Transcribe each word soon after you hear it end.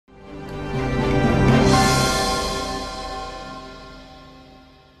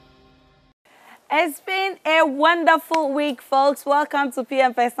It's been a wonderful week, folks. Welcome to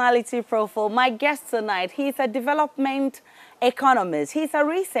PM Personality Profile. My guest tonight, he's a development economist. He's a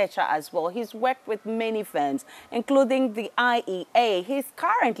researcher as well. He's worked with many firms, including the IEA. He's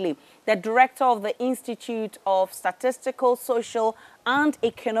currently the director of the Institute of Statistical, Social and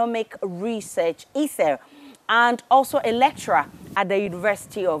Economic Research, ISER, and also a lecturer at the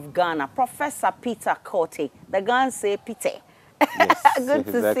University of Ghana, Professor Peter Quartey. The Ghanaians say Peter. Yes, Good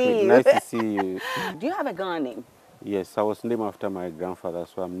to exactly. see you. Nice to see you. Do you have a Ghana name? Yes, I was named after my grandfather,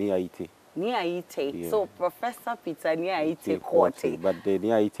 so I'm Niaite. Niaite. Yeah. So Professor Peter Niaite Quartey. But the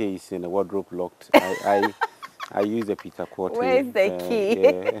Niaite is in the wardrobe locked. I use the Peter Quartey. Where's the key?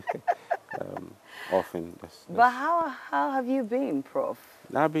 Yeah, often. But how have you been, Prof?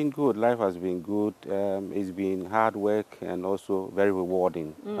 I've been good. Life has been good. It's been hard work and also very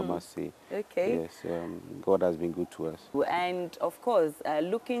rewarding, I must say. Okay. Yes, God has been good to us. And of course,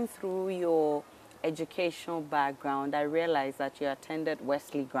 looking through your educational background, I realized that you attended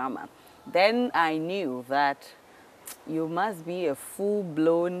Wesley Grammar. Then I knew that you must be a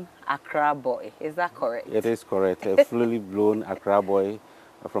full-blown Accra boy. Is that correct? It is correct. A fully blown Accra boy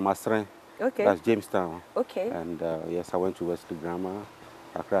from Asren. Okay. That's Jamestown. Okay. And yes, I went to Wesley Grammar,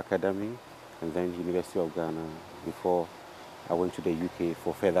 Accra Academy, and then University of Ghana before I went to the UK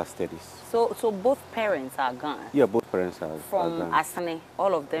for further studies. So both parents are Ghana? Yeah, both parents are From Ghana. Asane,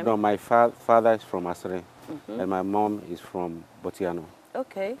 all of them? No, my father is from Asre, and my mom is from Botiano.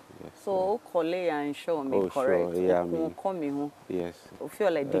 Okay. Yes, So, Kole and show me, oh, correct? sure, yeah, I mean, Come yes. I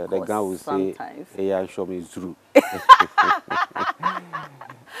feel like The guy will say, sometimes. yeah, show me Zulu.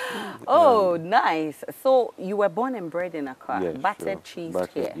 Oh, nice. So, you were born and bred in Accra, Yes, battered sure. cheese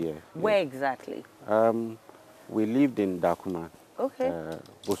Battered, here. yeah, Where exactly? We lived in Dakuma Okay.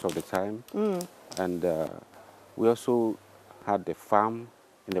 most of the time, and we also had a farm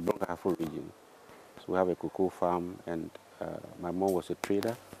in the Bronkahafo region. So we have a cocoa farm, and my mom was a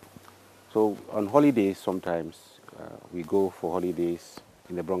trader. So on holidays, sometimes we go for holidays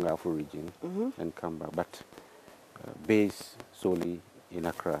in the Bronkahafo region and come back, but based solely in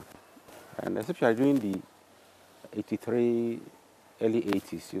Accra. And especially during the 83, early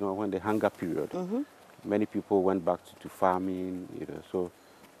 80s, you know, when the hunger period, many people went back to farming, you know. So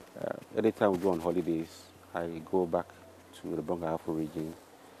anytime we go on holidays, I go back to the Bronkahafo region.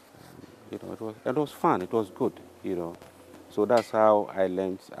 You know, it was fun. It was good, you know. So that's how I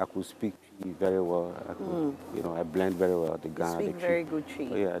learned. I could speak very well. I could, you know, I blend very well the Ghana. You speak very good Tree.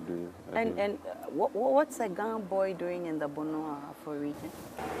 Oh, yeah, I do. And what's a Ghana boy doing in the Bono-Ahafo region?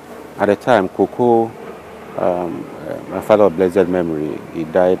 At the time, cocoa, my father of blessed memory, he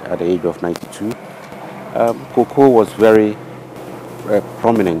died at the age of 92. Cocoa was very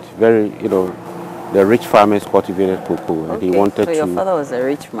prominent, very, you know, the rich farmers cultivated cocoa, and Okay, he wanted so your father was a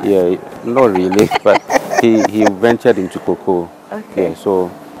rich man. Yeah, not really, but he ventured into cocoa. Okay. Yeah, so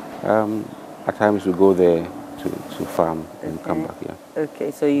at times we go there to farm and come back. Yeah.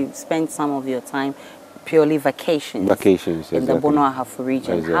 Okay, so you spent some of your time purely vacations. Vacations, in exactly. the Bono-Ahafo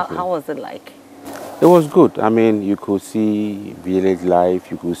region. Exactly. How was it like? It was good. I mean, you could see village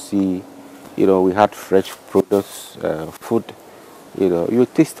life. You could see, you know, we had fresh produce, food. You know, you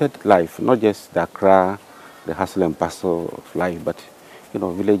tasted life, not just the Accra, the hustle and bustle of life, but, you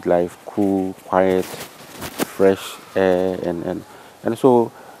know, village life, cool, quiet, fresh air, and so,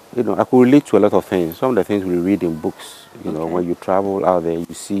 you know, I could relate to a lot of things. Some of the things we read in books, you know, when you travel out there,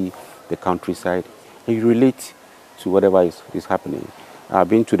 you see the countryside, and you relate to whatever is happening. I've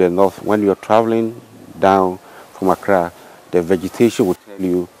been to the north. When you're traveling down from Accra, the vegetation will tell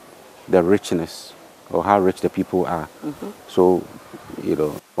you the richness or how rich the people are. So, you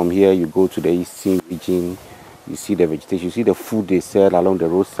know, from here you go to the eastern region, you see the vegetation, you see the food they sell along the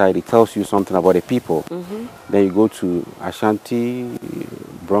roadside. It tells you something about the people. Then you go to Ashanti,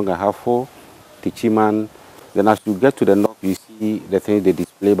 Bronkahafo, Tichiman. Then as you get to the north, you see the things they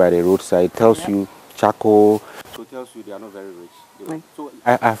display by the roadside. It tells you charcoal. So it tells you they are not very rich. You know? So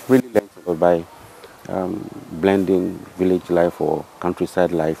I've really learned a lot by blending village life or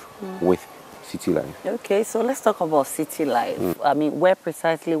countryside life with city life. Okay, so let's talk about city life. I mean, where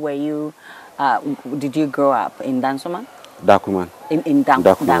precisely were you, did you grow up? In Dansoman? Dakuman. In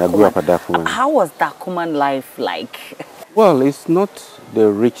Dakuman. I grew up at Dakuman. How was Dakuman life like? Well, it's not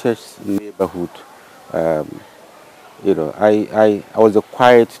the richest neighborhood. You know, I was a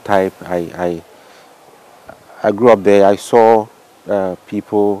quiet type. I grew up there. I saw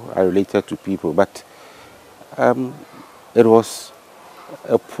people. I related to people, but it was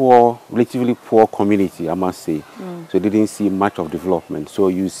a poor, relatively poor community, I must say. So you didn't see much of development. So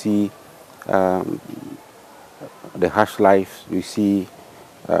you see the harsh life. You see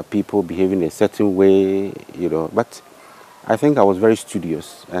people behaving a certain way, but I think I was very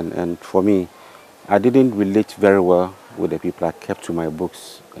studious, and for me, I didn't relate very well with the people. I kept to my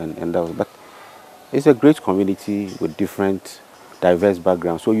books, and that was, but it's a great community with different, diverse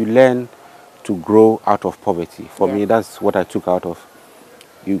backgrounds. So you learn to grow out of poverty. For me, that's what I took out of.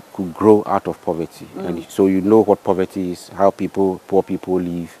 You could grow out of poverty, and so you know what poverty is, how poor people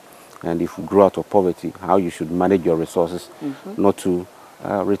live, and if you grow out of poverty, how you should manage your resources, not to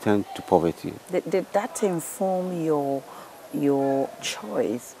return to poverty. Did that inform your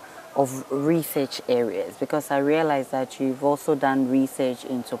choice of research areas? Because I realize that you've also done research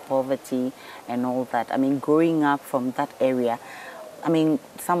into poverty and all that. I mean, growing up from that area, I mean,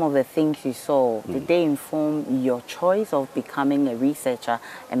 some of the things you saw, did they inform your choice of becoming a researcher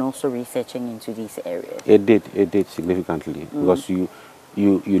and also researching into these areas? It did significantly, because you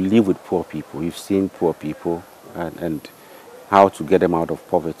live with poor people. You've seen poor people, and how to get them out of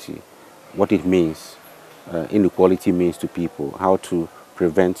poverty, what it means, inequality means to people, how to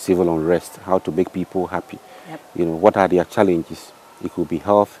prevent civil unrest, how to make people happy. What are their challenges? It could be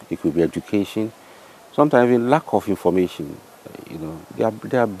health, it could be education, sometimes even lack of information.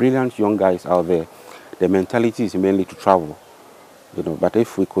 There are brilliant young guys out there. The mentality is mainly to travel, but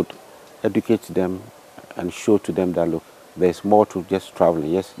if we could educate them and show to them that, look, there's more to just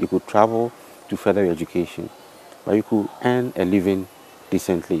traveling. Yes, you could travel to further your education, but you could earn a living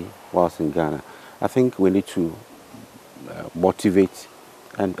decently whilst in Ghana. I think we need to motivate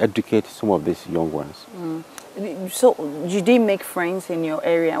and educate some of these young ones. So you did make friends in your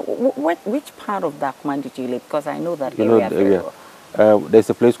area. Which part of Dakuma did you live? Because I know that area very well. There's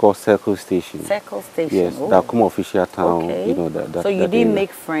a place called Circle Station. Circle Station. Yes, Dakuma official town. Okay. So you did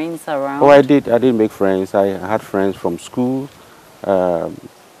make friends around? Oh, I did make friends. I had friends from school. I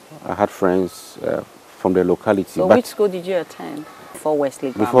had friends from the locality. So which school did you attend before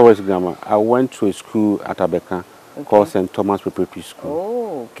Wesley Grammar? Before Wesley Grammar, I went to a school at Abeka called St. Thomas Preparatory School.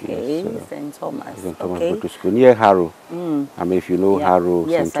 Oh, okay. Yes, St. Thomas. St. Thomas Preparatory School, near Harrow. I mean, if you know Harrow,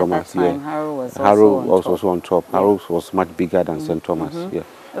 yes, St. Thomas. At that time, Harrow was also on top. Harrow was much bigger than St. Thomas. Yeah. Okay.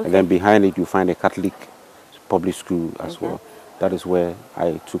 And then behind it, you find a Catholic public school as well. That is where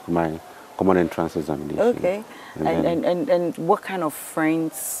I took my common entrance examination. Okay. And what kind of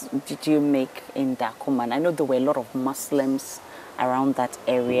friends did you make in Dakuma? I know there were a lot of Muslims around that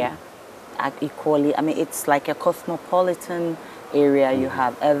area. Equally, I mean, it's like a cosmopolitan area. You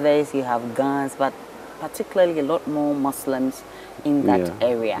have others, you have Gans, but particularly a lot more Muslims in that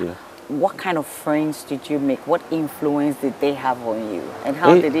area. What kind of friends did you make? What influence did they have on you? And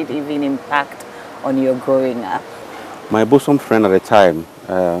how did it even impact on your growing up? My bosom friend at the time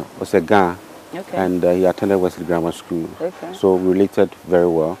was a Gan, and he attended Wesley Grammar School. So we related very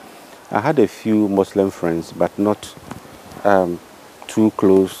well. I had a few Muslim friends, but not too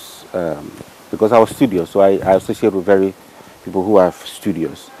close, because I was studious, so I associate with very people who are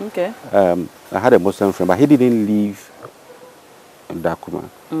studious. I had a Muslim friend, but he didn't live in Dakuma.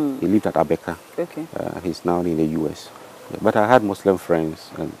 He lived at Abeka. He's now in the US. But I had Muslim friends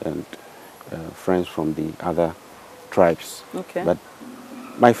and friends from the other tribes. But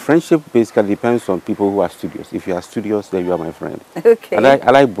my friendship basically depends on people who are studious. If you are studious, then you are my friend.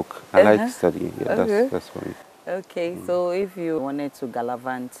 I like book. I like studying. That's for me. So if you wanted to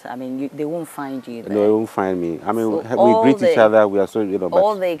gallivant, I mean, they won't find you there. No, they won't find me. I mean, so we greet each other. We are so, but,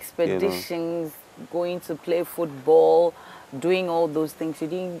 all the expeditions, going to play football, doing all those things, you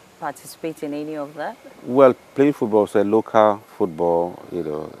didn't participate in any of that? Well, playing football was a local football,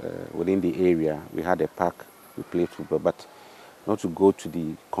 within the area. We had a park, we played football, but not to go to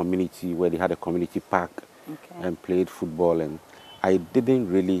the community where they had a community park and played football. And I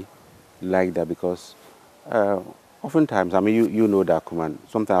didn't really like that, because oftentimes, I mean, you know that, command.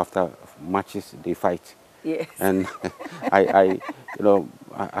 Sometimes after matches they fight. Yes. And I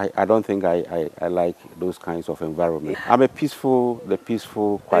don't think I like those kinds of environment. I'm the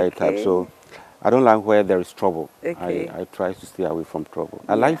peaceful, quiet type. So I don't like where there is trouble. I try to stay away from trouble.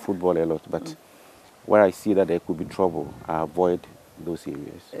 I like football a lot, but where I see that there could be trouble, I avoid those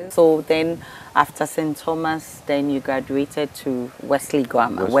areas. So then, after St. Thomas, then you graduated to Wesley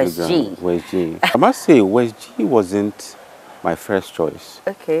Grammar, West G. I must say, West G wasn't my first choice.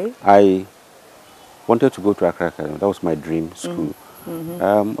 I wanted to go to Accra Academy. That was my dream school.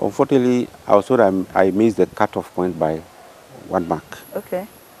 Unfortunately, I was told I missed the cutoff point by 1 mark.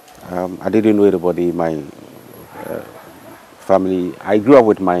 I didn't know anybody in my family. I grew up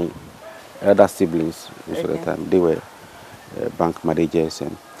with my elder siblings most of the time. They were bank managers,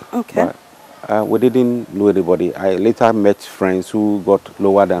 and but we didn't know anybody. I later met friends who got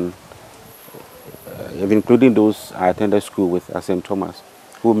lower than, including those I attended school with at St. Thomas.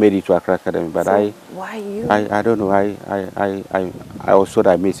 who made it to Accra Academy, but So why you? I don't know. I was told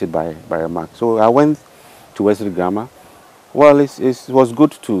I missed it by a mark. So I went to Wesley Grammar. Well, it was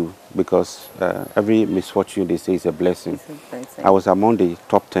good too, because every misfortune, they say, is a blessing. It's a blessing. I was among the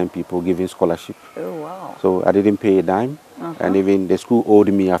top 10 people given scholarship. Oh, wow. So I didn't pay a dime, and even the school owed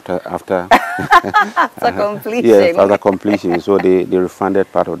me after After completion. yes, after completion. So they refunded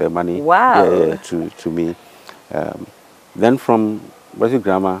part of the money. Wow. Yeah, to me. Then from Wesley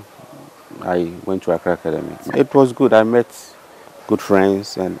Grammar, I went to Accra Academy. It was good. I met good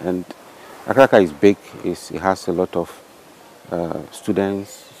friends, and Accra is big. It has a lot of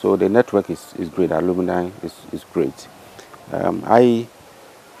students, so the network is great. Alumni is great. I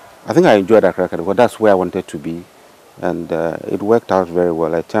think I enjoyed Accra Academy because that's where I wanted to be, and it worked out very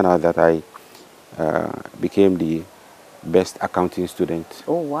well. It turned out that I became the best accounting student.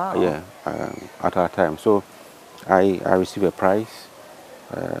 Oh, wow. Yeah, at our time. So I received a prize.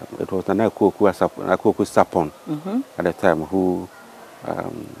 It was Nana Akoko Sapon at the time who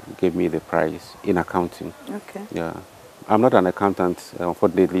gave me the prize in accounting. Okay. Yeah, I'm not an accountant,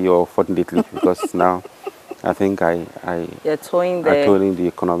 unfortunately or fortunately, because now I think You're towing the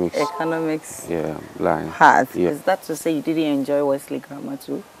economics. Yeah, line. Path. Yeah. Is that to say you didn't enjoy Wesley Grammar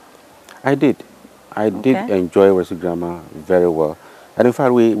too? I did. I did enjoy Wesley Grammar very well, and in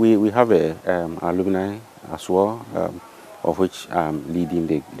fact we have a alumni as well, of which I'm leading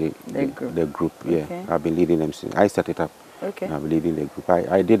the group. Yeah, Okay. I've been leading them since I started up. Okay. I'm leading the group.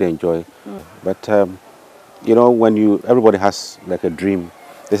 I did enjoy, but you know, when everybody has like a dream.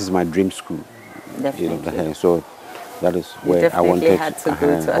 This is my dream school. Definitely. You know, so that is You where I wanted had to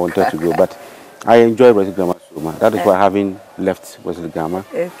go to I wanted to go. But I enjoy Wesley Grammar so much. That is why, having left Wesley Grammar,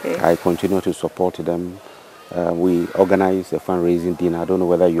 Okay. I continue to support them. We organized a fundraising dinner. I don't know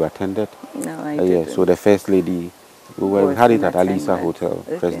whether you attended. No, I Yeah, didn't. so the First Lady, we had it at Alisa Hotel.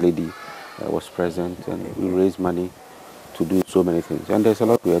 Okay. First Lady was present, and we raised money to do so many things. And there's a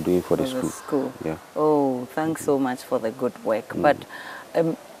lot we are doing for the school. Yeah. Oh, thanks so much for the good work. But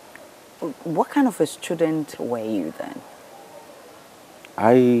what kind of a student were you then?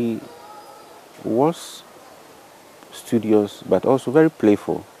 I was studious, but also very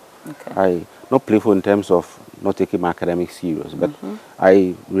playful. Okay. Not playful in terms of not taking my academics serious, but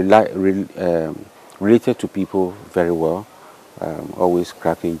I related to people very well, always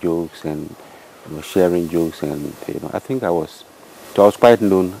cracking jokes and sharing jokes, and I think I was quite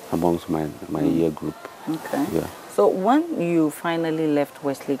known amongst my year group. Okay. Yeah. So when you finally left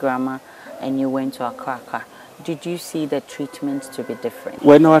Wesley Grammar and you went to Accra, did you see the treatment to be different?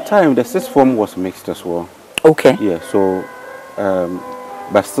 Well, in our time, the sixth form was mixed as well. Okay. Yeah, so,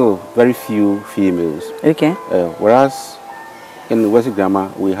 but still, very few females. Okay. Whereas in Wesley Grammar,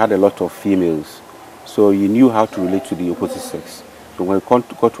 we had a lot of females, so you knew how to relate to the opposite sex. So when we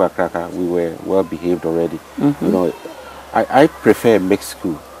got to Accra, we were well behaved already. You know, I prefer a mixed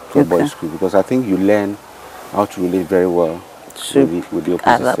school to a boys' school, because I think you learn how to relate very well with the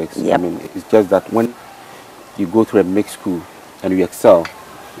opposite sex. Yep. I mean, it's just that when you go through a mixed school and you excel,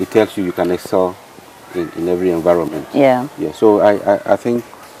 it tells you can excel in every environment. Yeah. Yeah. So I think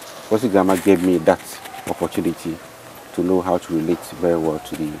Wesley Grammar gave me that opportunity to know how to relate very well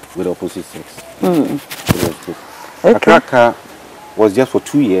with the opposite sex. It was good. Okay. Accra was just for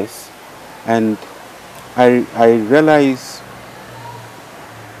 2 years, and I realized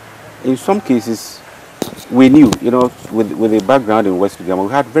in some cases we knew, with a background in Wesley Grammar,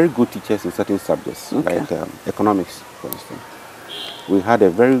 we had very good teachers in certain subjects, like economics, for instance. We had a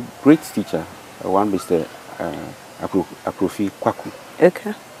very great teacher, one Mr. Prof. Kwaku.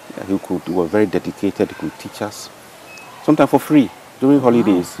 Okay. He was very dedicated. He could teach us, sometimes for free during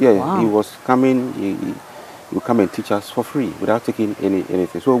holidays. Yeah, Wow. He was coming. He would come and teach us for free without taking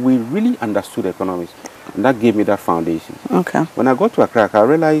anything. So we really understood economics, and that gave me that foundation. Okay. When I got to Accra, I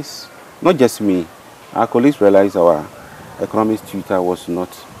realized, not just me, our colleagues realized our economics tutor was not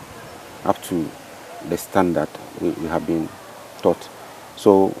up to the standard we have been taught.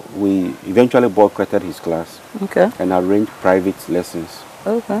 So we eventually boycotted his class and arranged private lessons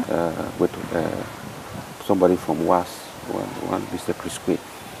with somebody from WAS, one Mr. Chris.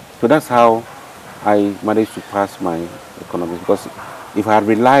 So that's how I managed to pass my economics, because if I had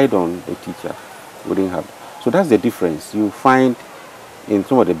relied on a teacher, we wouldn't have. So that's the difference. You find in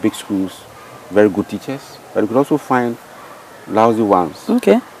some of the big schools very good teachers, but you could also find lousy ones.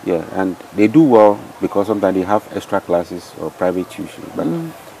 Okay. Yeah, and they do well because sometimes they have extra classes or private tuition, but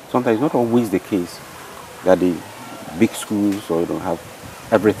sometimes it's not always the case that the big schools or don't have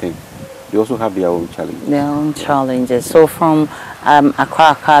everything. They also have their own challenges. Their own challenges. So from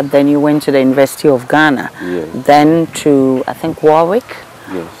Accra, then you went to the University of Ghana. Yes. Then to, I think, Warwick.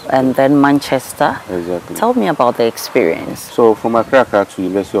 Yes. and then Manchester. Exactly. Tell me about the experience. So from Accra to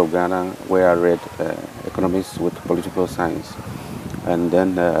University of Ghana, where I read economics with political science, and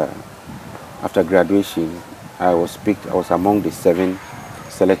then after graduation, I was picked. I was among the 7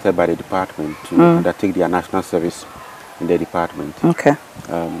 selected by the department to undertake their national service in the department. Okay.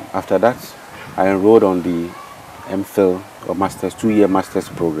 After that, I enrolled on the MPhil or Masters 2-year Masters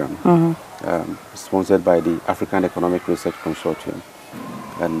program, sponsored by the African Economic Research Consortium.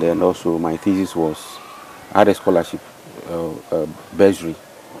 And then also my thesis was, I had a scholarship, bursary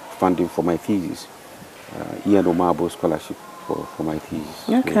funding for my thesis, Ian Omabo scholarship for my thesis.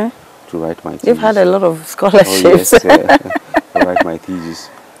 Okay. To write my thesis. You've had a lot of scholarships. Oh, yes, to write my thesis.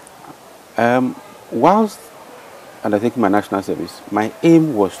 Whilst undertaking my national service, my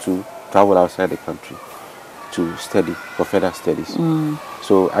aim was to travel outside the country to study for further studies.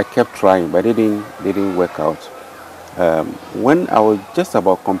 So I kept trying, but it didn't work out. When I was just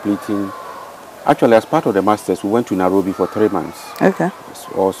about completing, actually as part of the masters, we went to Nairobi for 3 months. Okay. It's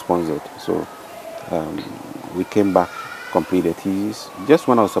all sponsored. So we came back, complete the thesis. Just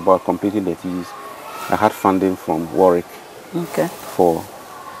when I was about completing the thesis, I had funding from Warwick for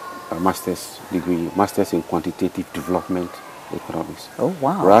a master's degree, master's in quantitative development economics. Oh,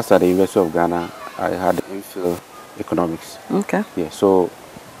 wow. Whereas at the University of Ghana, I had MPhil economics. Okay. Yeah, so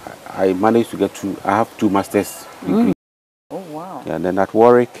I managed to get I have 2 master's degrees. Oh, wow. Yeah, and then at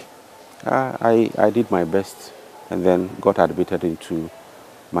Warwick, I did my best and then got admitted into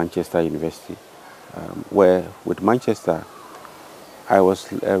Manchester University, where with Manchester, I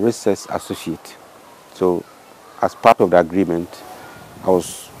was a research associate. So as part of the agreement, I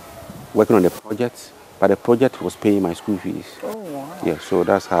was working on the project, but the project was paying my school fees. Oh, wow. Yeah, so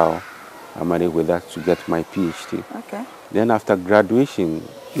that's how I managed with that to get my PhD. Okay. Then after graduation,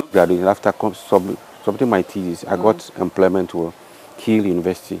 after submitting my thesis, I got employment with Keele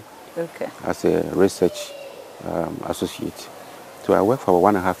University as a research associate. So I worked for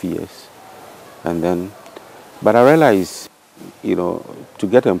 1.5 years. And then, but I realized, to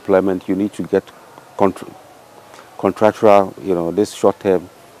get employment, you need to get contractual, this short term,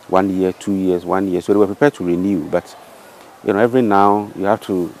 1 year, 2 years, 1 year. So they were prepared to renew, but, every now you have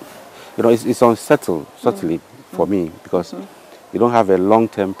to, it's unsettled, certainly for me, because you don't have a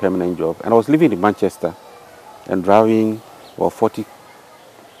long-term permanent job. And I was living in Manchester and driving 40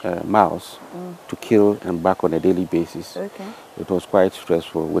 miles to Kill and back on a daily basis. Okay. It was quite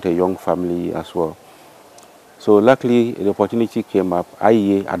stressful with a young family as well. So luckily, the opportunity came up.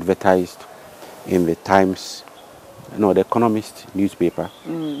 IEA advertised in the Times, the Economist newspaper,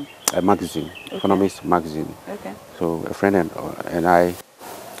 a magazine, Economist magazine. Okay. So a friend and I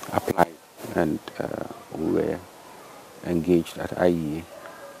applied, and we were engaged at IEA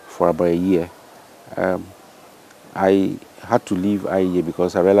for about a year. I had to leave IEA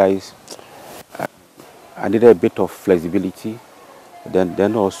because I realized I needed a bit of flexibility.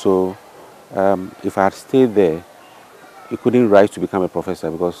 Then also, if I had stayed there, you couldn't rise to become a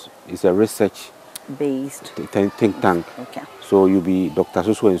professor because it's a research-based think tank. Okay. So you'll be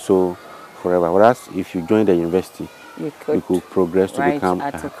Dr. So and so forever. Whereas if you join the university, you could progress to become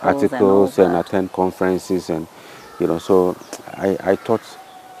articles and attend conferences, and So I thought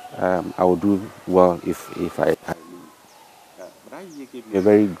I would do well if I. But IEA gave me a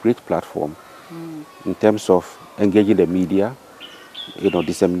very great platform in terms of engaging the media,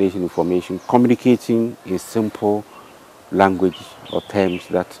 disseminating information, communicating in simple language or terms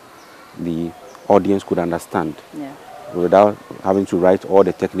that the audience could understand, without having to write all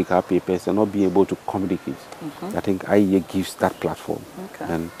the technical papers and not be able to communicate. I think IEA gives that platform,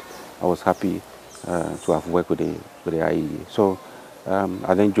 and I was happy to have worked with the IEA. So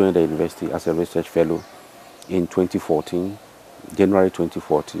I then joined the university as a research fellow in 2014, January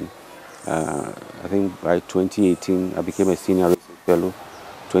 2014. I think by 2018 I became a senior research fellow,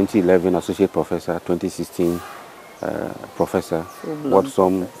 2011 associate professor, 2016 professor, what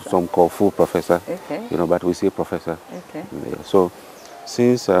some call full professor, but we say professor. Yeah. So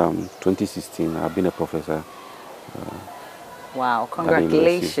since 2016 I've been a professor. Wow,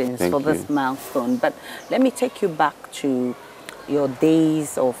 congratulations for this milestone. But let me take you back to your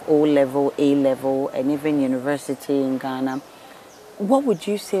days of O-level, A-level, and even university in Ghana. What would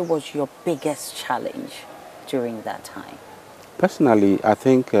you say was your biggest challenge during that time? Personally, I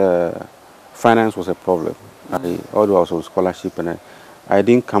think finance was a problem. Although I was on scholarship, and I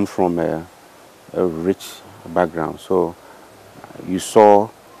didn't come from a rich background. So you saw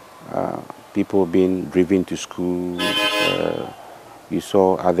people being driven to school. You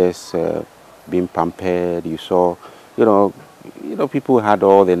saw others being pampered. You saw, people had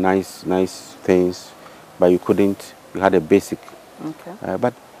all the nice things, but you couldn't. You had a basic Okay.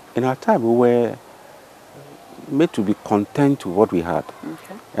 But in our time, we were made to be content with what we had.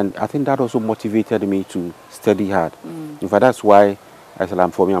 Okay. And I think that also motivated me to study hard. In fact, that's why I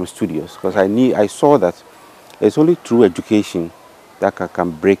said, for me, I'm studious, because I saw that it's only through education that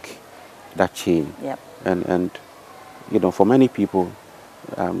can break that chain. Yep. And you know, for many people,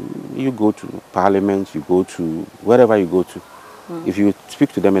 you go to parliament, you go to wherever you go to, if you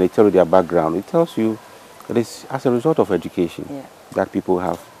speak to them and they tell you their background, it tells you that it's as a result of education that people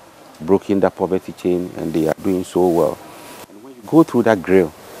have broken that poverty chain and they are doing so well. And when you go through that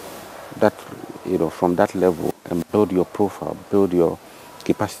grill, that, you know, from that level and build your profile, build your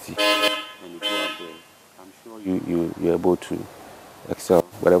capacity, and you go out there, I'm sure you're able to excel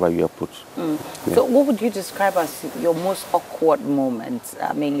wherever you are put. Yeah. So what would you describe as your most awkward moment?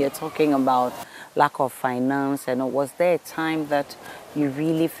 I mean, you're talking about lack of finance, and was there a time that you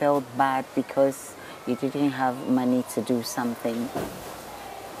really felt bad because you didn't have money to do something?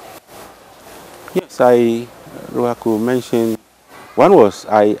 Yes, I could mention one was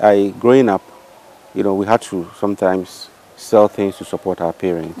I growing up, you know, we had to sometimes sell things to support our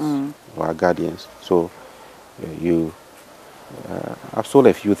parents or our guardians. So I've sold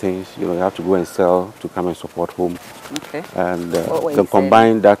a few things, you know, you have to go and sell to come and support home. Okay. And What then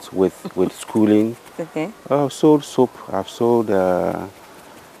combine that with schooling. Okay. I've sold soap, I've sold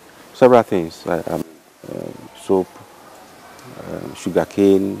several things, soap,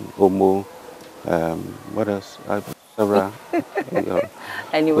 sugarcane, omo, what else? Several.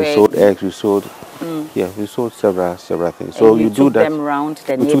 Anyway, we sold eggs, we sold, we sold several things. So you you do took that. them round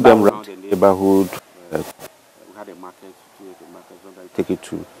the We took them around the neighborhood. We had a market, sometimes take it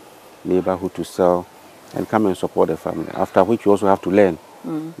to neighborhood to sell and come and support the family. After which you also have to learn.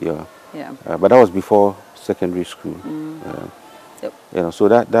 Yeah. But that was before secondary school. Yep. You know, so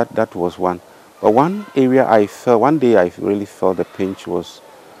that was one. But one area one day I really felt the pinch was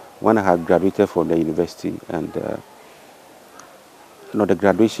when I had graduated from the university, and you know, the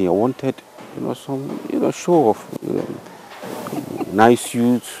graduation, I wanted, you know, some, you know, show of, you know, nice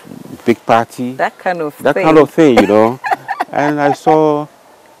suits, big party, that kind of thing, you know. And I saw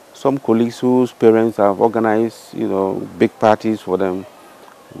some colleagues whose parents have organized, you know, big parties for them,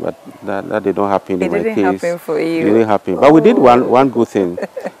 but that did not happen in my case. It didn't happen for you. It didn't happen. But we did one good thing.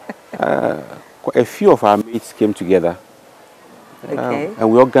 A few of our mates came together, and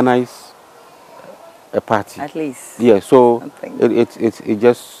we organized a party. At least. Yeah, so it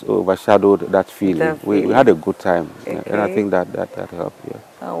just overshadowed that feeling. We had a good time, and I think that helped. Yeah.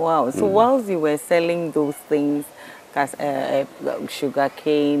 Oh wow! So whilst you were selling those things, sugar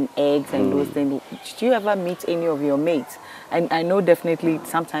cane, eggs, and those things, did you ever meet any of your mates? And I know definitely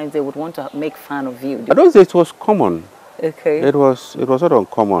sometimes they would want to make fun of you. But those days it was common. Okay. It was not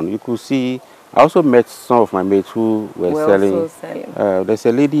uncommon. You could see. I also met some of my mates who were selling. There's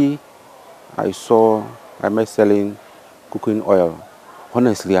a lady I met selling cooking oil.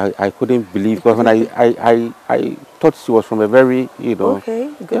 Honestly, I couldn't believe, because when I thought she was from a very, you know,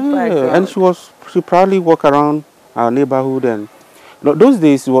 good background. And she proudly walked around our neighborhood, and you know, those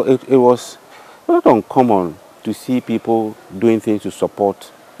days it was not uncommon to see people doing things to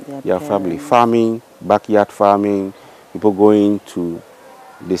support their family, farming, backyard farming, people going to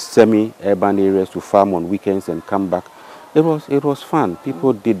the semi-urban areas to farm on weekends and come back. It was fun.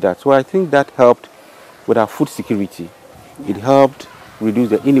 People did that. So I think that helped with our food security. It helped reduce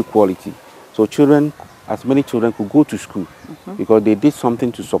the inequality. So as many children could go to school because they did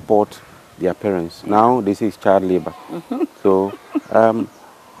something to support their parents. Now they say it's child labor. So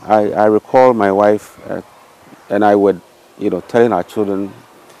I recall my wife and I would, you know, telling our children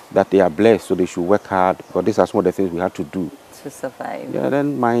that they are blessed, so they should work hard, because these are some of the things we had to do to survive. Yeah,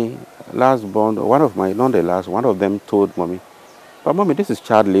 then my last born, one of them told mommy, "But mommy, this is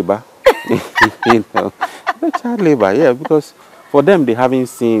child labor." You know, the child labor, yeah, because for them they haven't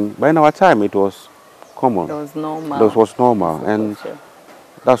seen. But in our time, it was common. It was normal. It was normal, and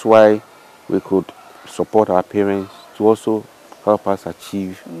that's why we could support our parents to also help us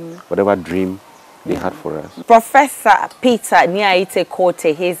achieve whatever dream they had for us. Professor Peter Nyaite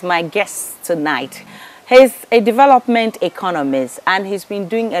Quartey, he's my guest tonight. He's a development economist, and he's been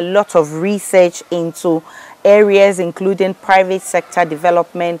doing a lot of research into areas including private sector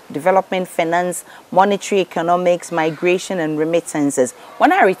development, development finance, monetary economics, migration, and remittances.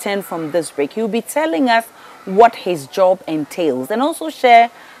 When I return from this break, he'll be telling us what his job entails and also share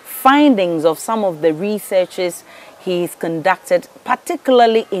findings of some of the researches he's conducted,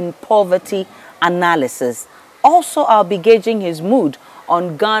 particularly in poverty analysis. Also, I'll be gauging his mood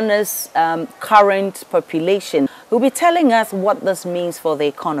on Ghana's current population. He'll be telling us what this means for the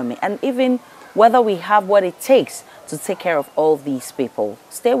economy and even whether we have what it takes to take care of all these people.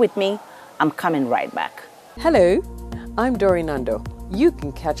 Stay with me. I'm coming right back. Hello, I'm Dori Nando. You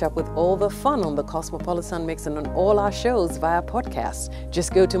can catch up with all the fun on the Cosmopolitan Mix and on all our shows via podcast.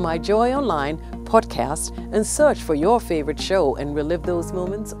 Just go to My Joy Online podcast and search for your favorite show and relive those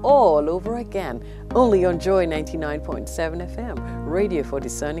moments all over again. Only on Joy 99.7 FM, radio for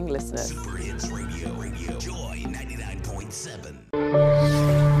discerning listeners. Super Hits Radio, Joy 99.7.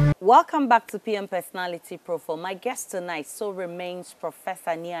 Welcome back to PM Personality Profile. My guest tonight still remains Professor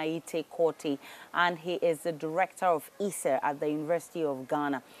Niaite Quartey, and he is the director of ISER at the University of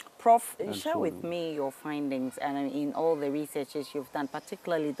Ghana. Prof, share with me your findings and in all the researches you've done,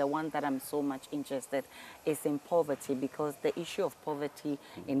 particularly the one that I'm so much interested is in poverty, because the issue of poverty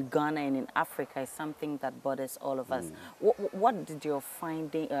in Ghana and in Africa is something that bothers all of us. What did your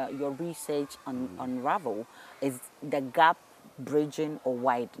finding, your research unravel? Is the gap bridging or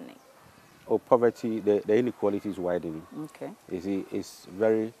widening? Oh, poverty, the inequality is widening. Okay. It's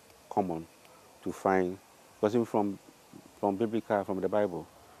very common to find, because even from biblical, from the Bible,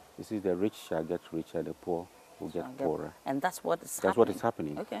 you see the rich shall get richer, the poor will get poorer. And that's what is happening. That's what is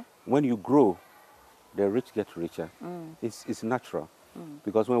happening. Okay. When you grow, the rich get richer. It's natural.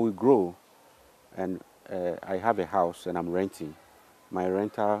 Because when we grow, and I have a house and I'm renting, my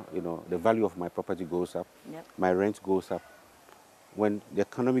rental, the value of my property goes up. Yep. My rent goes up. When the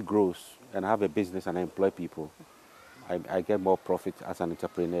economy grows and I have a business and I employ people, I get more profit as an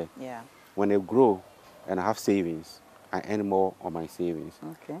entrepreneur. Yeah. When I grow and I have savings, I earn more on my savings.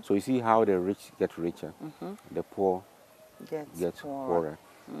 Okay. So you see how the rich get richer, the poor Gets poorer.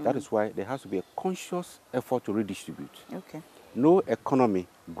 That is why there has to be a conscious effort to redistribute. Okay. No economy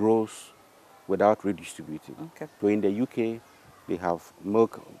grows without redistributing. Okay. So in the UK, they have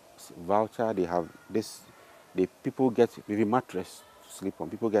milk voucher, they have this. The people get maybe mattress to sleep on.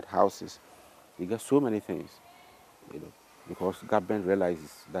 People get houses. They get so many things, because government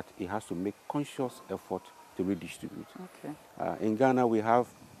realizes that it has to make conscious effort to redistribute. Okay. In Ghana, we have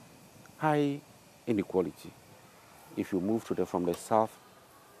high inequality. If you move from the south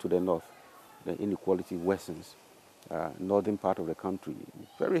to the north, the inequality worsens. Northern part of the country,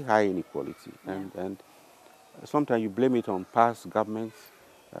 very high inequality, and sometimes you blame it on past governments,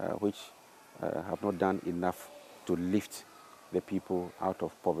 which have not done enough to lift the people out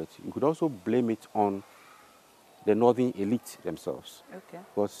of poverty. You could also blame it on the northern elite themselves. Okay.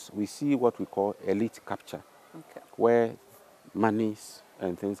 Because we see what we call elite capture, Okay. where monies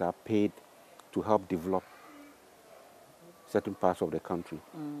and things are paid to help develop certain parts of the country.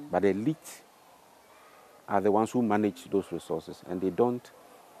 But the elite are the ones who manage those resources, and they don't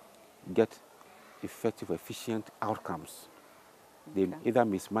get effective, efficient outcomes. They either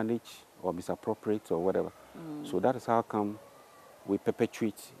mismanage or misappropriate or whatever. So that is how come we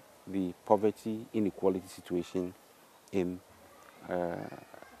perpetuate the poverty, inequality situation in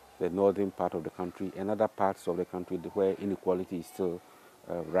the northern part of the country and other parts of the country where inequality is still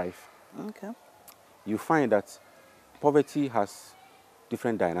rife. Okay. You find that poverty has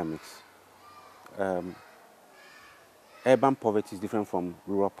different dynamics. Urban poverty is different from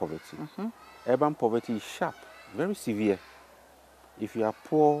rural poverty. Urban poverty is sharp, very severe. If you are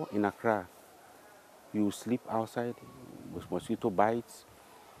poor in Accra, you sleep outside with mosquito bites,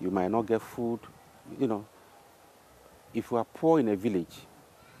 you might not get food. If you are poor in a village,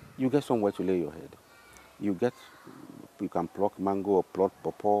 you get somewhere to lay your head. You can pluck mango or pluck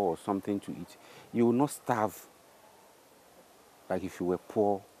pawpaw or something to eat. You will not starve like if you were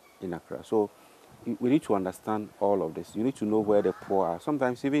poor in Accra. So we need to understand all of this. You need to know where the poor are.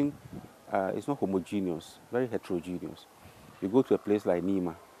 Sometimes even it's not homogeneous, very heterogeneous. You go to a place like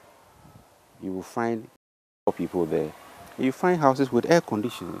Nima, you will find poor people there. You find houses with air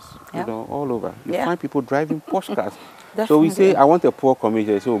conditioners, all over. You find people driving Porsche cars. So we say, I want a poor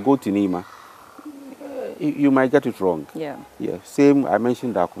community, so go to Nima. You might get it wrong. Yeah. Same, I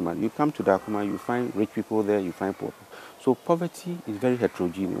mentioned Dakuma. You come to Dakuma, you find rich people there, you find poor people. So poverty is very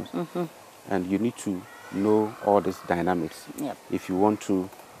heterogeneous. And you need to know all these dynamics if you want to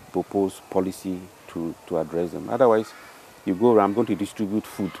propose policy to address them. Otherwise, you go around, I'm going to distribute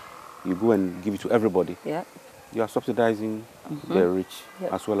food. You go and give it to everybody. Yeah. You are subsidizing the rich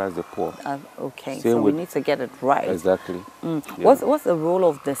as well as the poor. Okay, Same so we need to get it right. Exactly. What's the role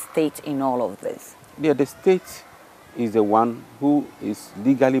of the state in all of this? Yeah, the state is the one who is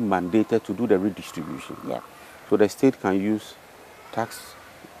legally mandated to do the redistribution. Yeah. So the state can use tax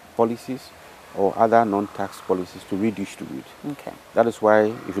policies or other non-tax policies to redistribute. Okay. That is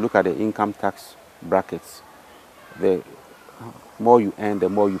why if you look at the income tax brackets, the more you earn, the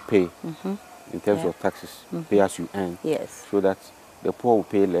more you pay in terms of taxes, pay as you earn. Yes. So that the poor will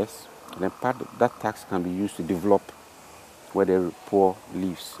pay less And then part of that tax can be used to develop where the poor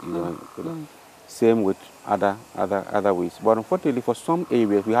lives. Same with other ways. But unfortunately, for some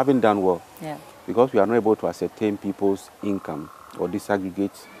areas, we haven't done well. Yeah. Because we are not able to ascertain people's income or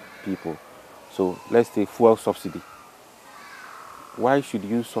disaggregate people. So let's take fuel subsidy. Why should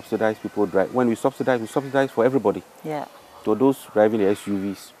you subsidize people drive? When we subsidize for everybody. Yeah. So those driving the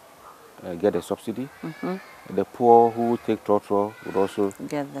SUVs get a subsidy. The poor who take trotro would also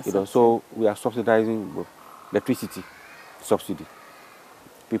Get the subsidy. So we are subsidizing electricity subsidy.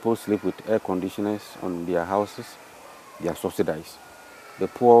 People sleep with air conditioners on their houses, they are subsidized. The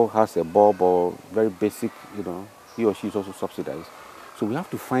poor has a bulb or very basic, he or she is also subsidized. So we have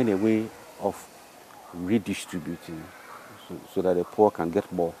to find a way of redistributing so that the poor can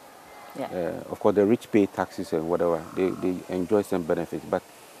get more. Yeah. Of course, the rich pay taxes and whatever, they enjoy some benefits, but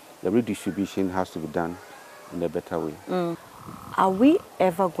the redistribution has to be done in a better way. Are we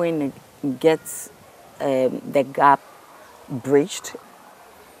ever going to get the gap bridged?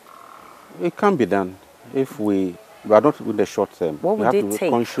 It can be done if we are not in the short term. What would we have it to take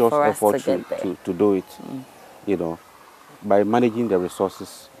conscious for us effort to get there? to do it, by managing the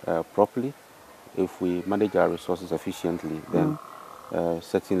resources properly. If we manage our resources efficiently, then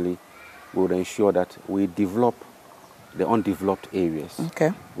certainly we would ensure that we develop the undeveloped areas.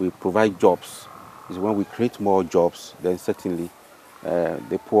 Okay. We provide jobs. Is when we create more jobs, then certainly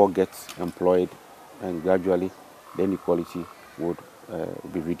the poor gets employed, and gradually the inequality would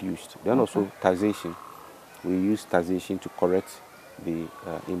be reduced. Then also taxation. We use taxation to correct the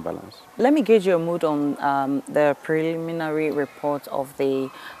imbalance. Let me gauge your mood on the preliminary report of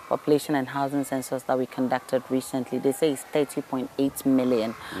the population and housing census that we conducted recently. They say it's 30.8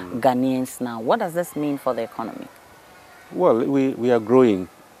 million Ghanaians now. What does this mean for the economy? Well, we are growing.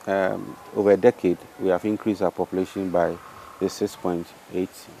 Over a decade, we have increased our population by 6.8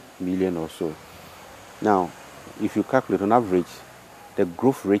 million or so. Now, if you calculate on average, the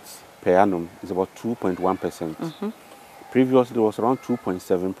growth rate per annum is about 2.1%. Previously, it was around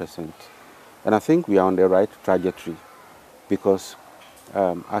 2.7%. And I think we are on the right trajectory because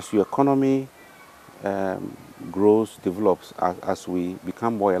as your economy grows, develops, as we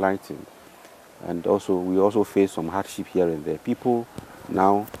become more enlightened, and also we also face some hardship here and there. People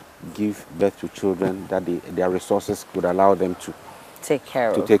now give birth to children that their resources could allow them to take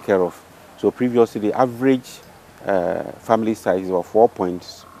care of. So previously, the average family size was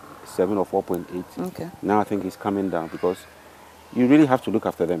 4.7 or 4.8. Okay. Now I think it's coming down because you really have to look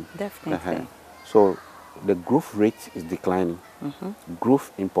after them. Definitely. So the growth rate is declining.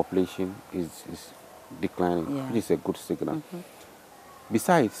 Growth in population is declining, Yeah. which is a good signal.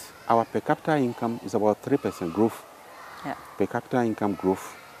 Besides, our per capita income is about 3% growth. Yeah. Per capita income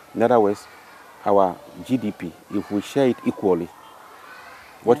growth. In other words, our GDP, if we share it equally,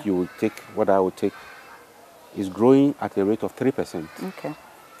 what you would take, what I would take, is growing at a rate of 3%. Okay.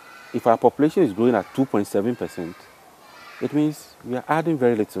 If our population is growing at 2.7%, it means we are adding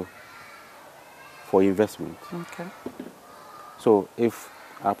very little for investment. Okay. So if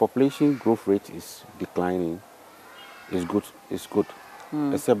our population growth rate is declining, it's good.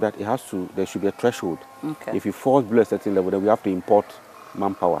 Except that there should be a threshold. Okay. If it falls below a certain level, then we have to import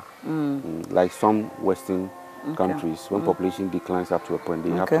manpower. Like some Western countries, when population declines up to a point,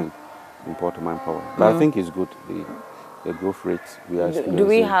 they have to import manpower. But I think it's good, the growth rate we are experiencing. Do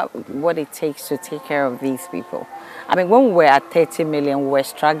we have what it takes to take care of these people? I mean, when we were at 30 million, we were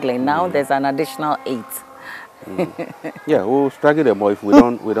struggling. Now there's an additional 8. Yeah, we'll struggle them more if we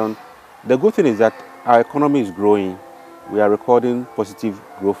don't. The good thing is that our economy is growing. We are recording positive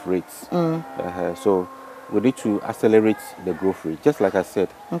growth rates. So we need to accelerate the growth rate, just like I said.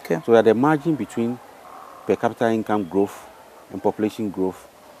 Okay. So that the margin between per capita income growth and population growth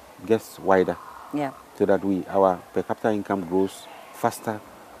gets wider. Yeah. So that our per capita income grows faster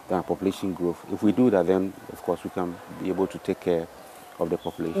than our population growth. If we do that, then of course we can be able to take care of the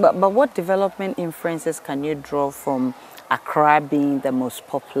population. But what development inferences can you draw from Accra being the most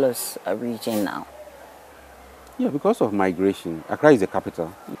populous region now? Yeah, because of migration. Accra is the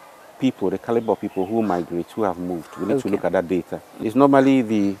capital. The caliber of people who migrate, who have moved, we need to look at that data. It's normally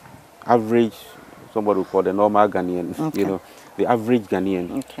the average, somebody would call the normal Ghanaian, the average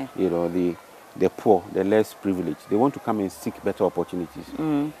Ghanaian, the poor, the less privileged. They want to come and seek better opportunities.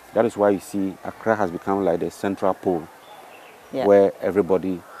 That is why you see Accra has become like the central pole where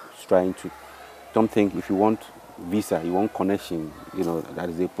everybody is trying to. Don't think if you want visa, you want connection, that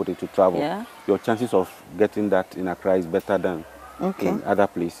is they put it to travel. Yeah. Your chances of getting that in Accra is better than in other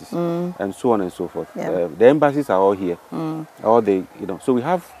places, and so on and so forth. Yeah. The embassies are all here, so we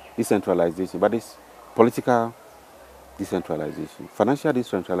have decentralization, but it's political decentralization. Financial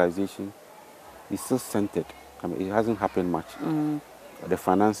decentralization is still centered. I mean, it hasn't happened much. The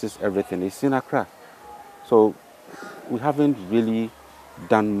finances, everything is in Accra. So we haven't really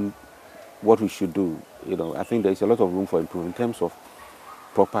done what we should do. You know, I think there's a lot of room for improvement in terms of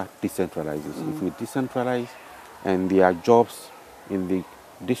proper decentralization. If we decentralize and there are jobs in the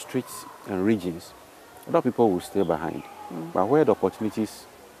districts and regions, a lot of people will stay behind. But where the opportunities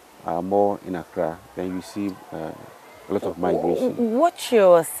are more in Accra, then you see a lot of migration. What's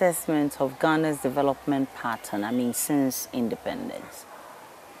your assessment of Ghana's development pattern, I mean, since independence?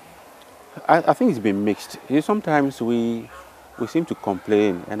 I think it's been mixed. You know, sometimes we seem to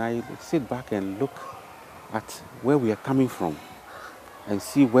complain, and I sit back and look at where we are coming from and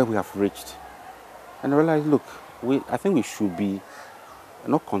see where we have reached. And I realize, look, I think we should be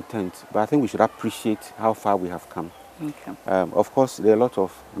not content, but I think we should appreciate how far we have come. Okay. Of course, there are a lot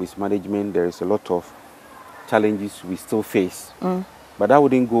of mismanagement. There is a lot of challenges we still face, but that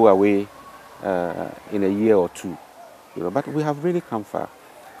wouldn't go away in a year or two. You know, but we have really come far.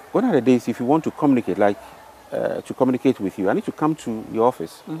 Gone are the days if you want to communicate, like to communicate with you, I need to come to your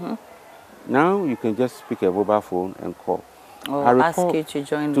office. Now you can just pick a mobile phone and call. Or ask you to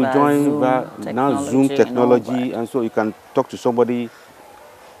join via Zoom technology, and so you can talk to somebody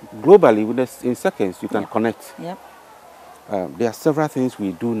globally in seconds. You can connect. Yep. There are several things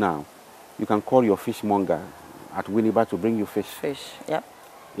we do now. You can call your fishmonger at Winneba to bring you fish. Yep.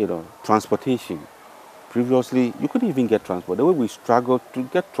 You know, transportation. Previously, you couldn't even get transport. The way we struggled to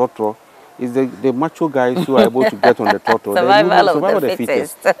get trotro is the macho guys who are able to get on the trotro. Survival of the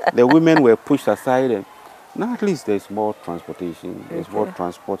fittest. The women were pushed aside. And now at least there's more transportation. There's more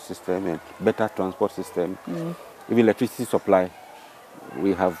transport system and better transport system. Even electricity supply.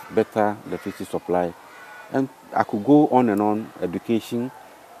 We have better electricity supply. And I could go on and on. Education.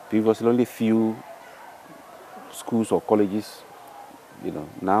 Previously, only few schools or colleges. You know,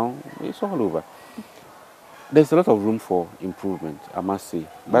 now it's all over. There's a lot of room for improvement, I must say.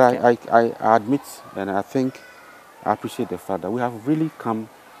 But I admit, and I think I appreciate the fact that we have really come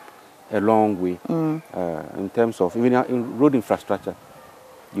a long way in terms of even in road infrastructure.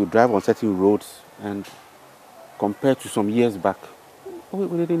 You drive on certain roads, and compared to some years back, we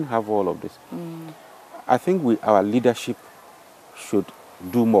didn't have all of this. I think our leadership should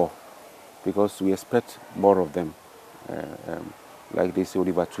do more because we expect more of them. Like they say,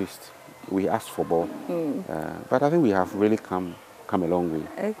 Oliver Twist. We asked for more, but I think we have really come a long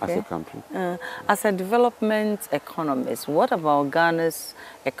way as a country. As a development economist, what about Ghana's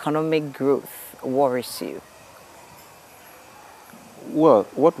economic growth worries you? Well,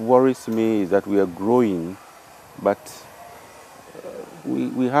 what worries me is that we are growing, but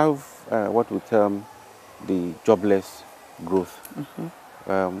we have what we term the jobless growth.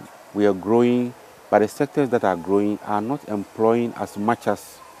 We are growing, but the sectors that are growing are not employing as much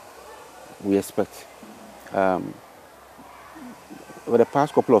as we expect. Over the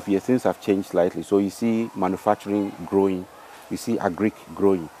past couple of years, things have changed slightly. So you see manufacturing growing, you see agric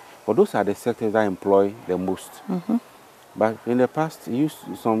growing. But those are the sectors that employ the most. But in the past,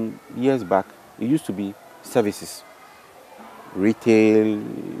 some years back, it used to be services, retail,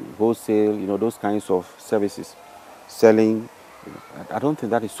 wholesale, you know, those kinds of services, selling. I don't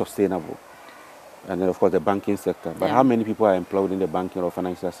think that is sustainable. And then, of course, the banking sector. But how many people are employed in the banking or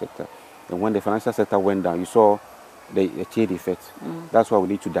financial sector? And when the financial sector went down, you saw the chain effect. That's why we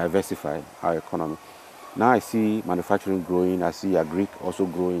need to diversify our economy. Now I see manufacturing growing, I see agric also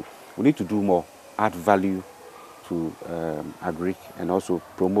growing. We need to do more, add value to agric and also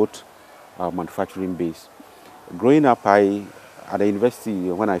promote our manufacturing base. Growing up, at the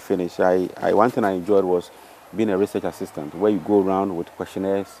university, when I finished, one thing I enjoyed was being a research assistant, where you go around with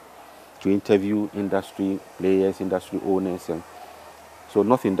questionnaires to interview industry players, industry owners, and so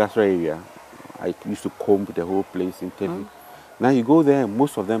North Industrial area, I used to comb the whole place, interview. Now you go there, and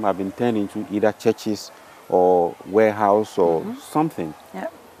most of them have been turned into either churches or warehouse or something.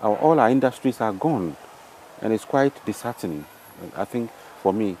 All our industries are gone, and it's quite disheartening. I think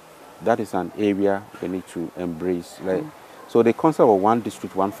for me, that is an area we need to embrace. So the concept of one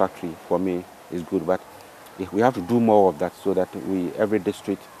district, one factory, for me, is good, but if we have to do more of that so that every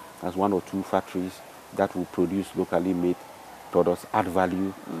district has one or two factories that will produce locally made products, add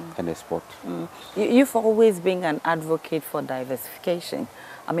value, and export. You've always been an advocate for diversification.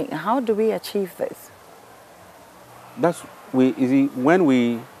 I mean, how do we achieve this? When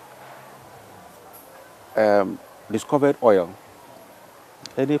we discovered oil,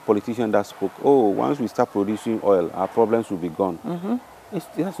 any politician that spoke, once we start producing oil, our problems will be gone.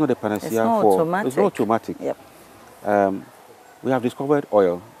 That's not a panacea. It's not automatic. automatic. we have discovered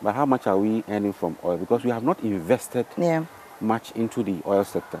oil, but how much are we earning from oil? Because we have not invested much into the oil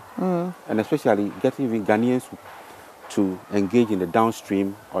sector, and especially getting even Ghanaians to engage in the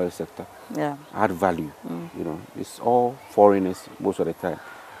downstream oil sector, add value. You know, it's all foreigners most of the time.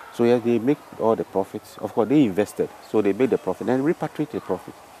 So yes, they make all the profits. Of course, they invested, so they made the profit and repatriate the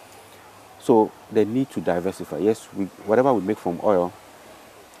profit. So they need to diversify. Yes, whatever we make from oil,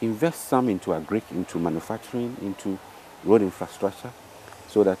 invest some into agric, into manufacturing, into road infrastructure,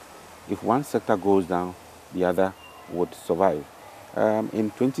 so that if one sector goes down, the other would survive.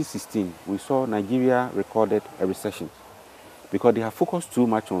 In 2016, we saw Nigeria recorded a recession because they have focused too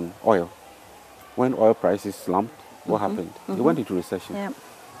much on oil. When oil prices slumped, what happened? They went into recession.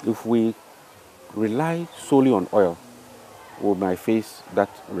 If we rely solely on oil, we might face that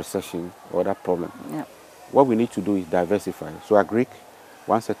recession or that problem. What we need to do is diversify. So agric,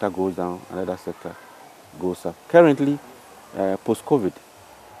 one sector goes down, another sector goes up. Currently, post-COVID,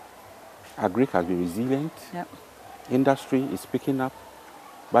 agric has been resilient. Industry is picking up,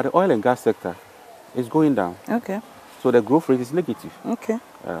 but the oil and gas sector is going down. So the growth rate is negative.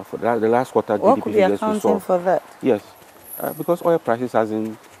 For the last quarter, What GDP could be figures we saw. accounting for that? Yes, because oil prices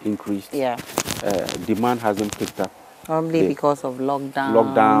hasn't increased. Demand hasn't picked up. Probably because of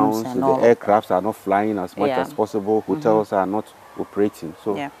Lockdowns, and the all. aircrafts are not flying as much as possible. Hotels are not operating.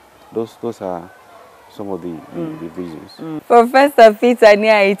 So those are some of the reasons. Professor Peter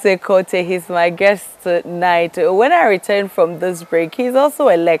Quartey, he's my guest tonight. When I return from this break, he's also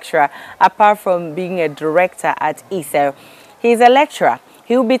a lecturer, apart from being a director at ESEL. He's a lecturer.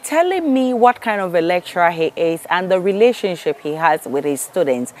 He'll be telling me what kind of a lecturer he is and the relationship he has with his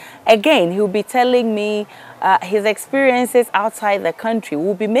students. Again, he'll be telling me his experiences outside the country.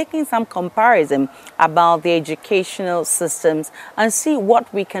 We'll be making some comparison about the educational systems and see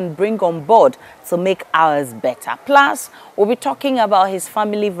what we can bring on board to make ours better. Plus, we'll be talking about his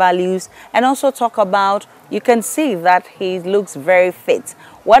family values and also talk about, you can see that he looks very fit.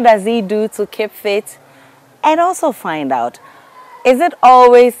 What does he do to keep fit? And also find out, is it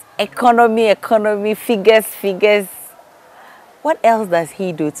always economy, figures? What else does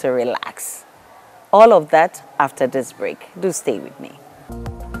he do to relax? All of that after this break. Do stay with me.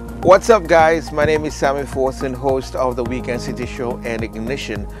 What's up, guys? My name is Sammy Forson, host of the Weekend City Show and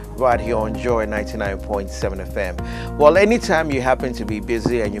Ignition right here on Joy 99.7 FM. Well, anytime you happen to be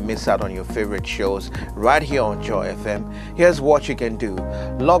busy and you miss out on your favorite shows right here on Joy FM, here's what you can do.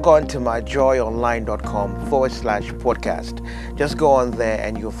 Log on to myjoyonline.com/podcast. Just go on there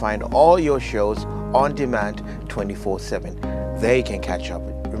and you'll find all your shows on demand 24/7. There you can catch up.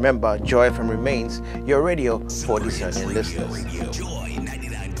 Remember, Joy FM remains your radio for discerning listeners. Joy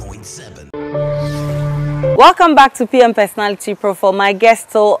 99.7. Welcome back to PM Personality Profile. My guest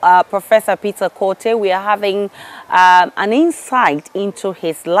still Professor Peter Quartey. We are having an insight into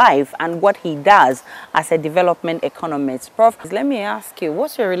his life and what he does as a development economist. Prof, let me ask you,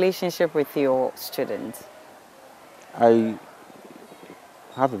 what's your relationship with your students? I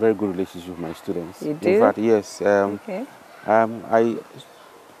have a very good relationship with my students. You do? In fact, yes. Okay. I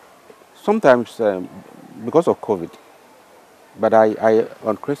sometimes, because of COVID, but I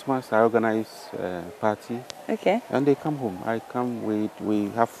on Christmas I organize a party. Okay. And they come home. I come, we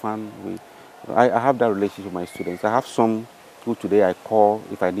have fun. I have that relationship with my students. I have some who today I call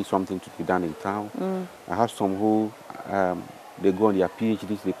if I need something to be done in town. I have some who they go on their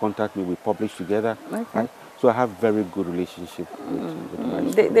PhDs, they contact me, we publish together. Okay. So I have very good relationship with my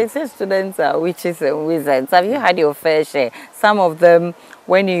students. They say students are witches and wizards. Have you had your fair share? Some of them,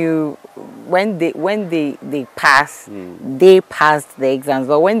 when they pass, they passed the exams.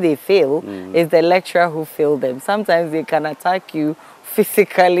 But when they fail, it's the lecturer who failed them. Sometimes they can attack you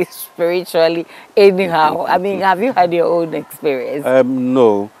physically, spiritually, anyhow. I mean, have you had your own experience?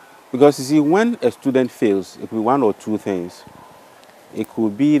 No, because you see, when a student fails, it could be one or two things. It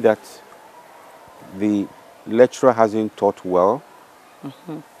could be that the lecturer hasn't taught well,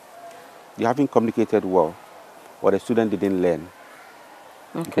 you haven't communicated well, or the student didn't learn.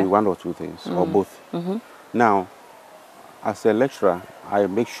 It could be one or two things, or both. Now, as a lecturer, I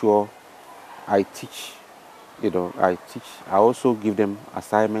make sure I teach. I also give them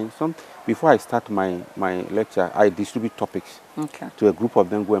assignments. Before I start my lecture, I distribute topics to a group of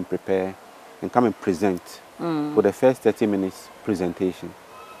them, go and prepare and come and present for the first 30 minutes presentation.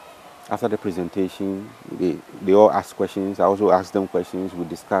 After the presentation, they all ask questions. I also ask them questions. We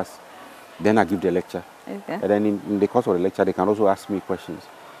discuss. Then I give the lecture. Okay. And then in the course of the lecture, they can also ask me questions.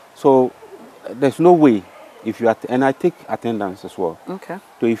 So there's no way if you and I take attendance as well. Okay.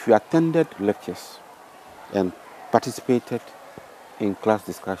 So if you attended lectures and participated in class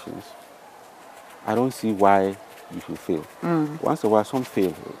discussions, I don't see why you should fail. Once in a while, some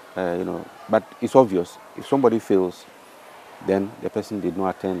fail, but it's obvious. If somebody fails, then the person did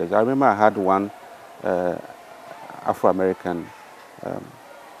not attend lecture. I remember I had one Afro-American,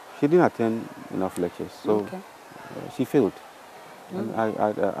 she didn't attend enough lectures, so she failed. And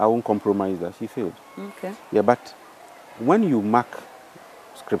I won't compromise that, she failed. Okay. Yeah, but when you mark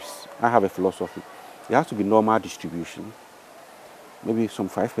scripts, I have a philosophy. There has to be normal distribution. Maybe some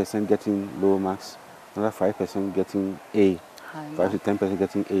 5% getting low marks, another 5% getting A, 5 to 10%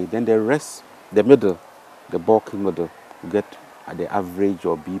 getting A. Then the rest, the middle, the bulk middle, you get at the average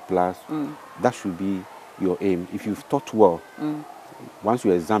or B plus. That should be your aim. If you've taught well, once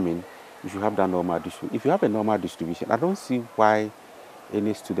you examine, you should have that normal distribution. If you have a normal distribution, I don't see why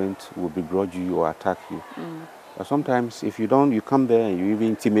any student will begrudge you or attack you. But sometimes if you don't, you come there and you even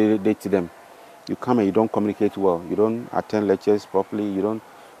intimidate them. You come and you don't communicate well. You don't attend lectures properly. You don't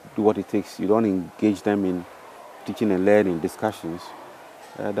do what it takes. You don't engage them in teaching and learning discussions.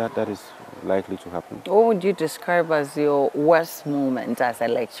 That is likely to happen. What would you describe as your worst moment as a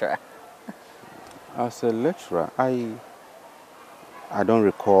lecturer? As a lecturer, I don't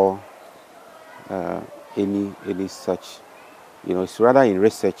recall any such. It's rather in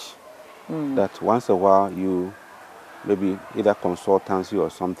research that once in a while you maybe either consultancy or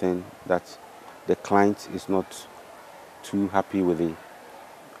something that the client is not too happy with the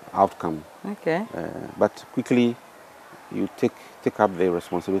outcome. Okay. But quickly you take up the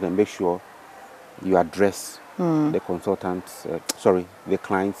responsibility and make sure you address the consultant's, the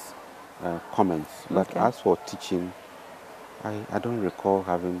client's comments. But as for teaching, I don't recall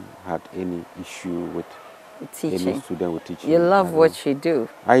having had any issue with Teaching. any student with teaching. You love what you do.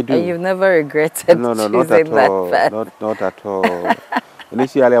 I do. And you've never regretted No, choosing not at that all. path. Not at all.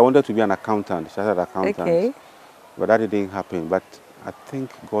 Initially, I wanted to be an accountant, chartered accountant. Okay. But that didn't happen. But I think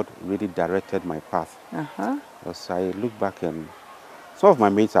God really directed my path. Because I look back and some of my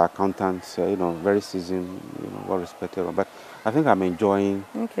mates are accountants, very seasoned, well respected. But I think I'm enjoying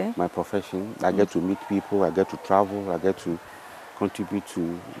my profession. I get to meet people, I get to travel, I get to contribute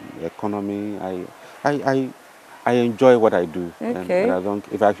to the economy. I enjoy what I do. Okay. And I don't,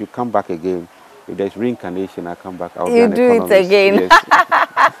 if I should come back again, if there's reincarnation, I come back, I'll be You an do it economist. again. Yes.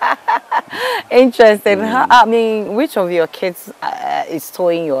 Interesting. I mean, which of your kids is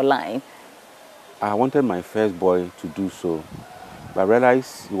towing your line? I wanted my first boy to do so, but I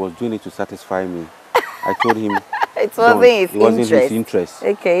realized he was doing it to satisfy me. I told him It wasn't his interest.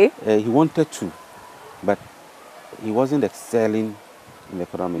 Okay. He wanted to, but he wasn't excelling in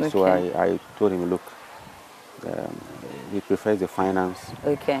economics. So I told him, look, he prefers the finance.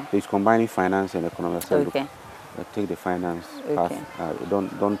 Okay. So he's combining finance and economics. So Okay. look, take the finance path.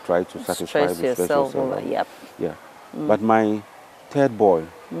 Don't try to satisfy Stress yourself over. Yep. Yeah. But my third boy,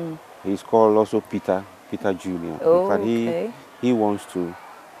 he's called also Peter Jr. Oh, In fact, he wants to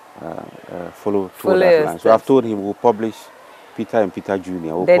follow Follow that your line. So steps. I've told him we'll publish Peter and Peter Jr.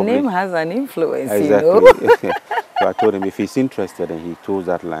 We'll The publish. name has an influence, Exactly. So I told him if he's interested and he chose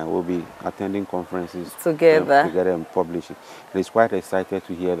that line, we'll be attending conferences Together and publish it. And he's quite excited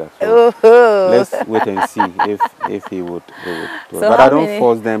to hear that. So let's wait and see if he would. So but I don't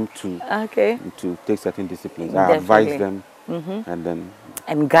force them to take certain disciplines. I advise them and then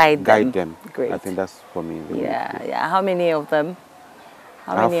guide them. Great. I think that's for me. Yeah. How many of them?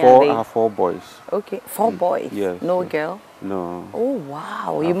 I have four boys. Okay, 4 boys. Yes. No girl. No. Oh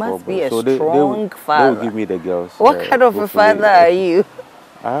wow! You must be a So strong father. They will give me the girls. What kind of a father are you?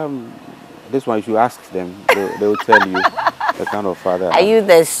 This one you should ask them. They will tell you the kind of father. Are you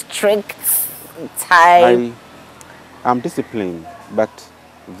the strict type? I'm disciplined, but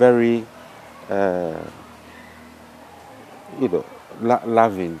very,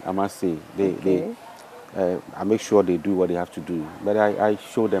 loving. I must say. I make sure they do what they have to do, but I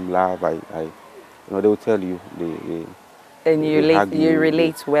show them love. They will tell you And you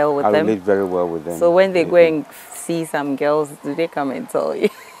relate well with them? I relate very well with them. So when they go and see some girls, do they come and tell you?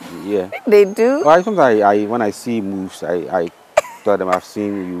 Yeah. They do? Well, sometimes when I see moves, I tell them I've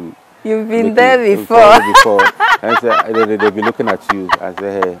seen you. You've been there before. And they'll be looking at you. I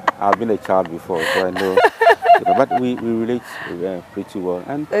say, hey, I've been a child before, so I know. But we relate pretty well.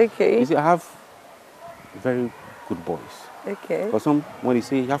 And you see, I have very good boys. Okay. For some, when you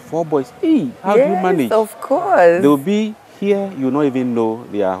say you have 4 boys, hey, how do you manage? Yes, of course. They'll be here, you don't even know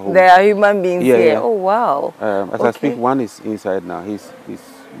they are home. They are human beings here. Yeah. Oh, wow. As I speak, one is inside now. He's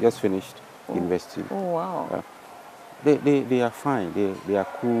just finished university. Oh, wow. They are fine. They are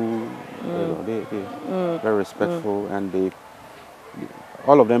cool. They're very respectful, and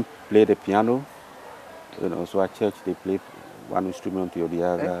all of them play the piano. So at church they play one instrument or the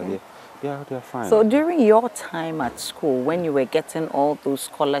other. Yeah, they're fine. So during your time at school, when you were getting all those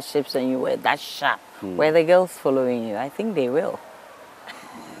scholarships and you were that sharp, were the girls following you? I think they will.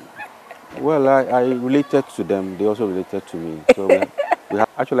 Well, I related to them. They also related to me. So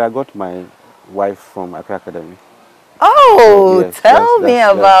actually, I got my wife from Accra Academy. Oh, Yes, tell me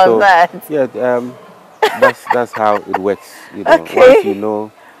about so, that. Yeah, that's how it works. You know, Okay. once you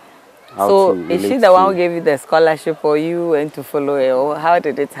know how So to is she relate the one to- who gave you the scholarship or you went to follow her? Or how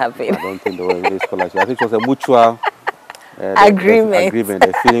did it happen? I don't think there was any scholarship. I think it was a mutual Agreement. agreement.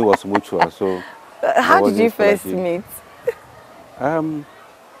 The feeling was mutual. So How there did you wasn't first scholarship. meet?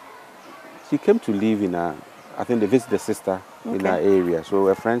 She came to live in a, I think they visited the sister in our area. So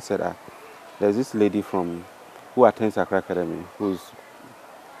a friend said, there's this lady who attends Accra Academy who's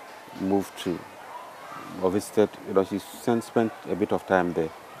moved to or visited, she spent a bit of time there.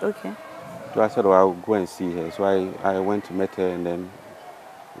 Okay. So I said, well, I'll go and see her. So I went to meet her and then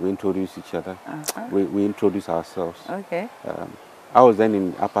we introduced each other. We introduced ourselves. Okay. I was then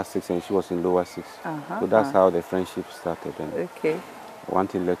in upper 6 and she was in lower 6. So that's Uh-huh. how the friendship started. And Okay. one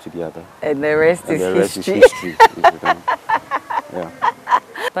thing led to the other. And the rest And is the rest history. is history. Yeah.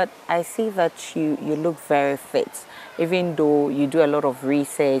 But I see that you look very fit, even though you do a lot of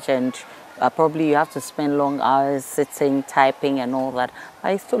research and probably you have to spend long hours sitting, typing and all that.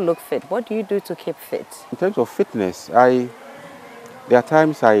 I still look fit. What do you do to keep fit? In terms of fitness, there are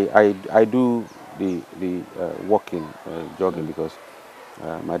times I do the walking, jogging, because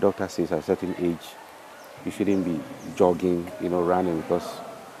my doctor says at a certain age you shouldn't be jogging, running, because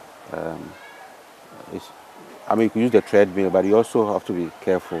you can use the treadmill, but you also have to be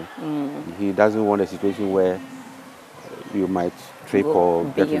careful. He doesn't want a situation where you might trip or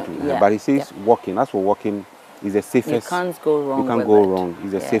get into. yeah, But he says walking. As for walking, is the safest. You can't go wrong. You can't with go it. wrong.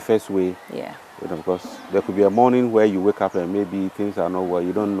 It's the Yeah. safest way. Yeah. Because there could be a morning where you wake up and maybe things are not well.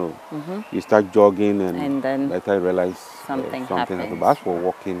 You don't know. You start jogging and then by the time you realize something happened. happens. But as for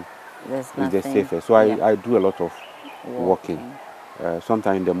walking, There's it's the nothing. safest. So Yeah. I do a lot of walking.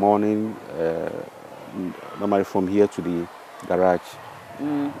 Sometimes in the morning, normally from here to the garage,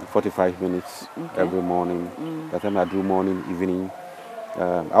 45 minutes every morning. By the time I do morning, evening.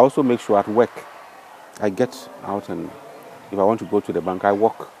 I also make sure at work, I get out, and if I want to go to the bank, I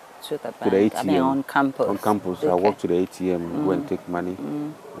walk To the to the bank. ATM. I mean, on campus. On campus, I Okay. walk to the ATM, go and take money,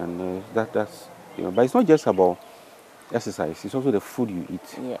 and that's But it's not just about exercise; it's also the food you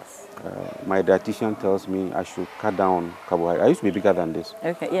eat. Yes. My dietitian tells me I should cut down carbohydrates. I used to be bigger than this.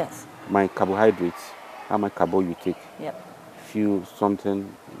 Okay. Yes. My carbohydrates, how much carbo you take? Yep. Few something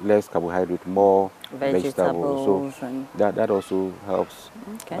less carbohydrate, more vegetables. Vegetables So and that also helps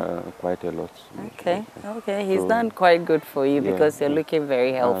Okay. quite a lot. Okay, okay. He's So, done quite good for you yeah, because you're yeah. looking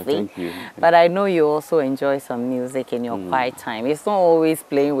very healthy. Thank you. But I know you also enjoy some music in your quiet time. It's not always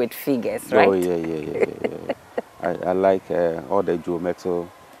playing with figures, right? Oh yeah. I like all the Joe Metal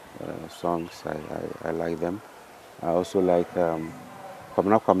songs. I like them. I also like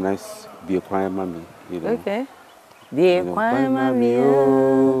Kwamna's Be a Choir Mami. Okay. Dear choir mami,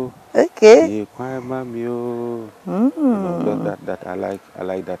 oh. okay. Be a choir mami, oh. That I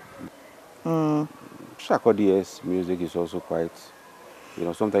like that. Shakodie's music is also quite,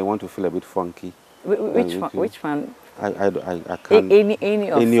 sometimes you want to feel a bit funky. Which one? Which one? I can't.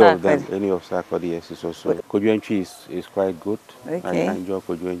 Any of them. Sarkod? Any of Sarkodies is also. Kojuenchi is quite good. Okay. I enjoy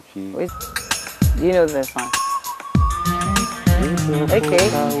Kojuenchi. Do you know this one?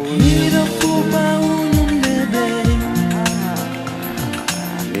 Okay.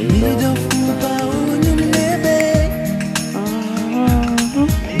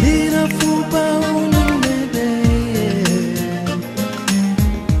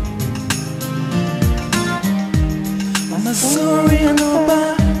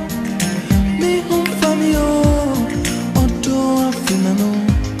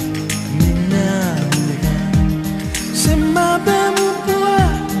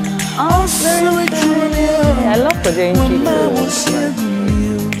 I love Kojenchi too.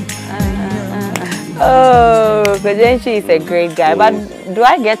 Oh, Kojenchi is a great guy. But do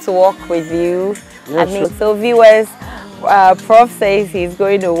I get to walk with you? Yeah, sure. So viewers, Prof says he's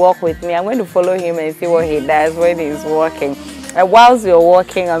going to walk with me. I'm going to follow him and see what he does when he's walking. And whilst you're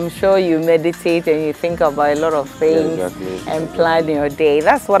walking, I'm sure you meditate and you think about a lot of things and plan your day.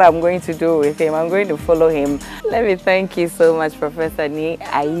 That's what I'm going to do with him. I'm going to follow him. Let me thank you so much, Professor Ni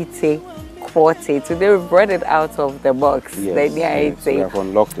Aite Quartey. Today we brought it out of the box. Yes, we have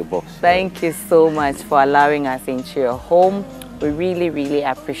unlocked the box. Thank you so much for allowing us into your home. We really, really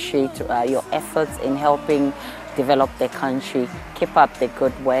appreciate your efforts in helping develop the country. Keep up the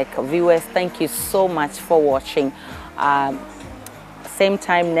good work. Viewers, thank you so much for watching. Same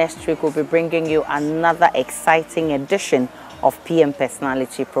time next week, we'll be bringing you another exciting edition of PM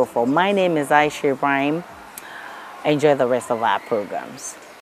Personality Profile. My name is Aisha Ibrahim. Enjoy the rest of our programs.